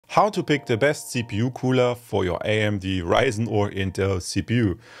How to pick the best CPU cooler for your AMD Ryzen or Intel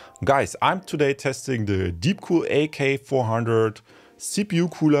CPU. Guys, I'm today testing the Deepcool AK400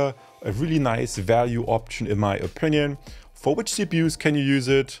 CPU cooler, a really nice value option in my opinion. For which CPUs can you use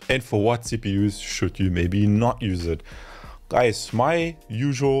it, and for what CPUs should you maybe not use it? Guys, my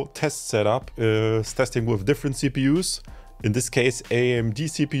usual test setup is testing with different CPUs. In this case, AMD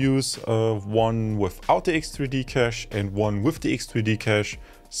CPUs, one without the X3D cache and one with the X3D cache.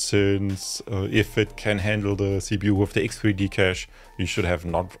 Since if it can handle the CPU with the X3D cache, you should have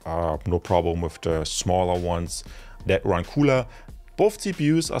no problem with the smaller ones that run cooler. Both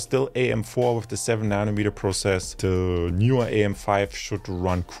CPUs are still AM4 with the 7nm process. The newer AM5 should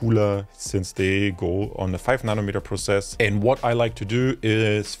run cooler since they go on the 5nm process. And what I like to do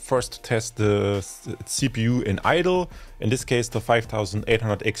is first test the CPU in idle. In this case, the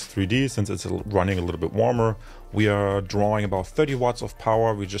 5800 X3D, since it's running a little bit warmer. We are drawing about 30 watts of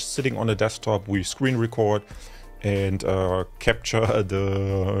power. We're just sitting on the desktop. We screen record and capture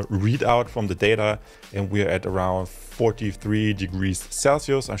the readout from the data, and we're at around 43 degrees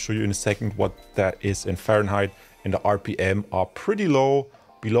Celsius. I'll show you in a second what that is in Fahrenheit, and the RPM are pretty low,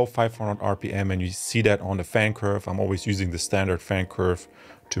 below 500 RPM, and you see that on the fan curve. I'm always using the standard fan curve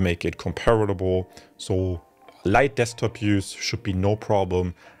to make it comparable, so light desktop use should be no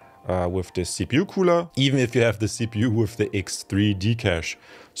problem with the CPU cooler, even if you have the CPU with the X3D cache.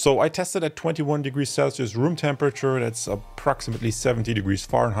 So I tested at 21 degrees Celsius room temperature, that's approximately 70 degrees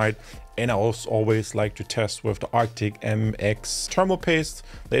Fahrenheit. And I also always like to test with the Arctic MX thermal paste.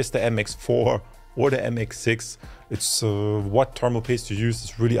 There's the MX4 or the MX6. It's what thermal paste you use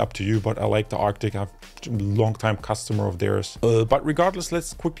is really up to you, but I like the Arctic. I'm a long time customer of theirs. But regardless,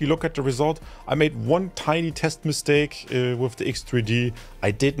 let's quickly look at the result. I made one tiny test mistake with the X3D.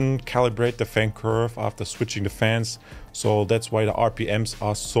 I didn't calibrate the fan curve after switching the fans. So that's why the RPMs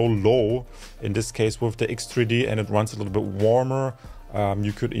are so low in this case with the X3D, and it runs a little bit warmer.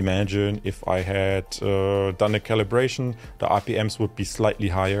 You could imagine if I had done the calibration, the RPMs would be slightly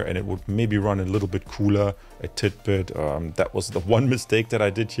higher and it would maybe run a little bit cooler, a tidbit. That was the one mistake that I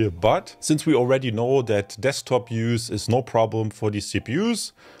did here. But since we already know that desktop use is no problem for these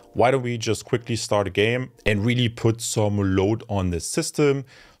CPUs, why don't we just quickly start a game and really put some load on the system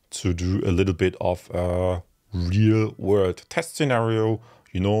to do a little bit of a real world test scenario,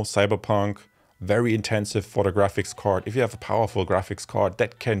 you know, cyberpunk. Very intensive for the graphics card. If you have a powerful graphics card,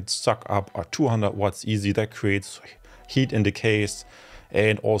 that can suck up 200 watts easy. That creates heat in the case.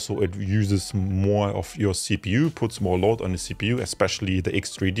 And also it uses more of your CPU, puts more load on the CPU, especially the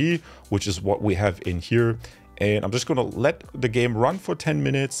X3D, which is what we have in here. And I'm just gonna let the game run for 10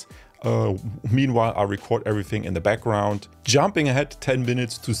 minutes. Meanwhile, I'll record everything in the background. Jumping ahead 10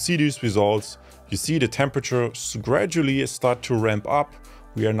 minutes to see these results. You see the temperature gradually start to ramp up.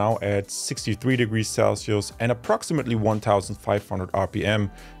 We are now at 63 degrees Celsius and approximately 1500 RPM,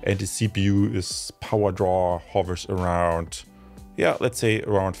 and the CPU is power draw hovers around, yeah, let's say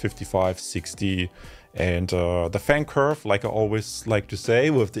around 55, 60. And the fan curve, like I always like to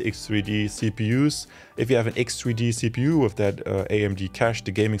say with the X3D CPUs, if you have an X3D CPU with that AMD cache,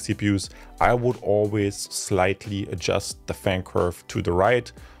 the gaming CPUs, I would always slightly adjust the fan curve to the right,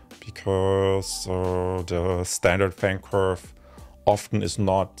 because the standard fan curve often is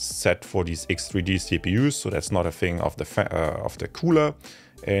not set for these X3D CPUs, so that's not a thing of the cooler.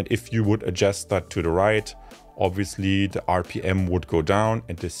 And if you would adjust that to the right, obviously the RPM would go down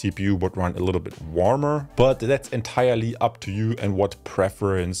and the CPU would run a little bit warmer. But that's entirely up to you and what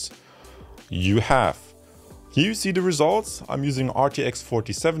preference you have. Here you see the results. I'm using RTX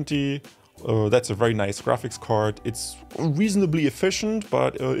 4070. That's a very nice graphics card. It's reasonably efficient,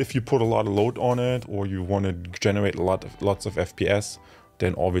 but if you put a lot of load on it or you want to generate lots of FPS,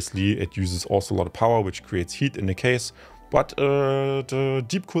 then obviously it uses also a lot of power, which creates heat in the case. But the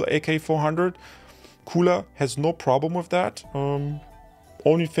Deepcool AK400 cooler has no problem with that.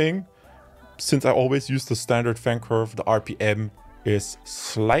 Only thing, since I always use the standard fan curve, the RPM is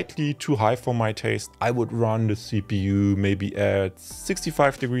slightly too high for my taste. I would run the CPU maybe at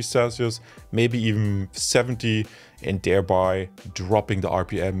 65 degrees Celsius, maybe even 70, and thereby dropping the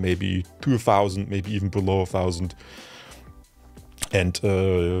RPM maybe to 1000, maybe even below 1000. And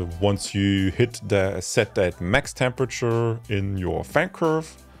once you set that max temperature in your fan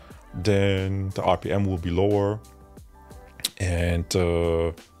curve, then the RPM will be lower. And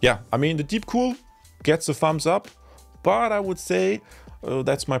yeah, I mean, the Deepcool gets a thumbs up. But I would say,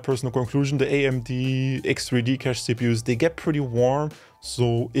 that's my personal conclusion, the AMD X3D cache CPUs, they get pretty warm.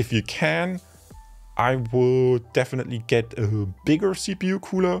 So if you can, I would definitely get a bigger CPU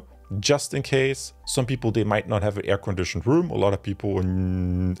cooler just in case. Some people, they might not have an air-conditioned room. A lot of people,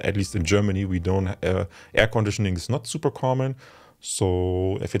 at least in Germany, we don't, air conditioning is not super common.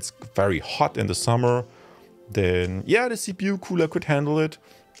 So if it's very hot in the summer, then yeah, the CPU cooler could handle it.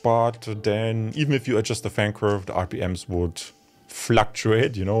 But then even if you adjust the fan curve, the RPMs would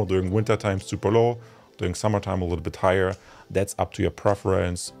fluctuate, you know, during winter time super low, during summertime a little bit higher. That's up to your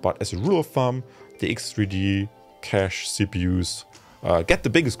preference. But as a rule of thumb, the X3D Cache CPUs, get the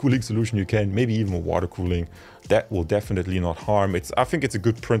biggest cooling solution you can, maybe even water cooling. That will definitely not harm. I think it's a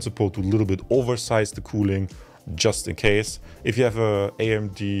good principle to a little bit oversize the cooling just in case. If you have a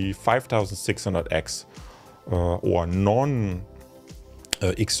AMD 5600X or non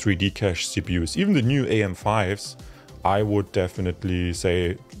X3D Cache CPUs, even the new AM5s, I would definitely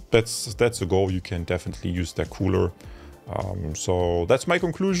say that's a go. You can definitely use that cooler. So that's my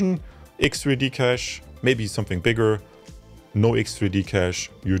conclusion. X3D Cache, maybe something bigger. No X3D Cache,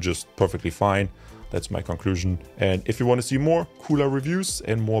 you're just perfectly fine. That's my conclusion. And if you want to see more cooler reviews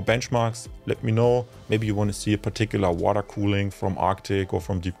and more benchmarks, let me know. Maybe you want to see a particular water cooling from Arctic or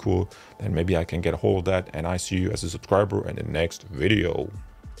from Deepcool, then maybe I can get a hold of that. And I see you as a subscriber in the next video.